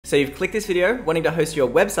So you've clicked this video wanting to host your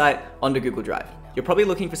website onto Google Drive. You're probably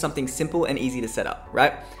looking for something simple and easy to set up,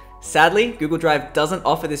 right? Sadly, Google Drive doesn't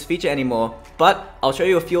offer this feature anymore, but I'll show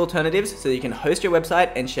you a few alternatives so that you can host your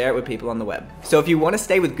website and share it with people on the web. So if you want to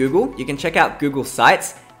stay with Google, you can check out Google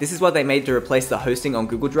Sites. This is what they made to replace the hosting on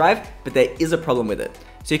Google Drive, but there is a problem with it.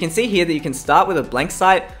 So you can see here that you can start with a blank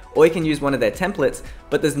site, or you can use one of their templates,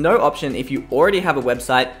 but there's no option if you already have a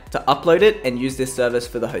website to upload it and use this service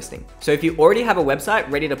for the hosting. So if you already have a website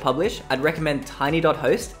ready to publish, I'd recommend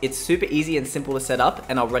tiiny.host. It's super easy and simple to set up,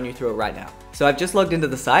 and I'll run you through it right now. So I've just logged into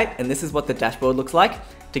the site, and this is what the dashboard looks like.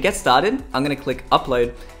 To get started, I'm gonna click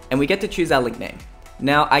upload, and we get to choose our link name.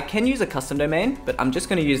 Now I can use a custom domain, but I'm just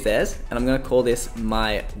gonna use theirs, and I'm gonna call this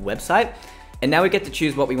my website. And now we get to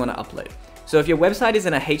choose what we wanna upload. So if your website is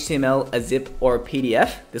in a HTML, a zip, or a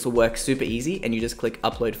PDF, this will work super easy, and you just click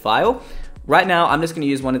upload file. Right now, I'm just gonna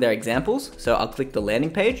use one of their examples. So I'll click the landing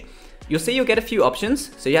page. You'll see you'll get a few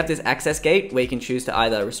options. So you have this access gate where you can choose to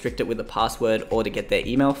either restrict it with a password or to get their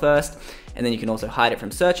email first. And then you can also hide it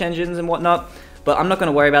from search engines and whatnot. But I'm not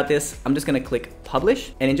gonna worry about this. I'm just gonna click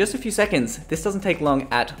publish. And in just a few seconds, this doesn't take long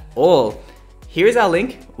at all. Here is our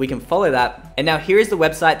link, we can follow that. And now here is the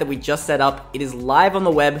website that we just set up. It is live on the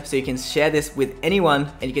web, so you can share this with anyone,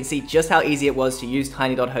 and you can see just how easy it was to use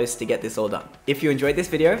tiiny.host to get this all done. If you enjoyed this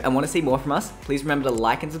video and want to see more from us, please remember to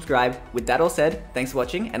like and subscribe. With that all said, thanks for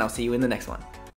watching, and I'll see you in the next one.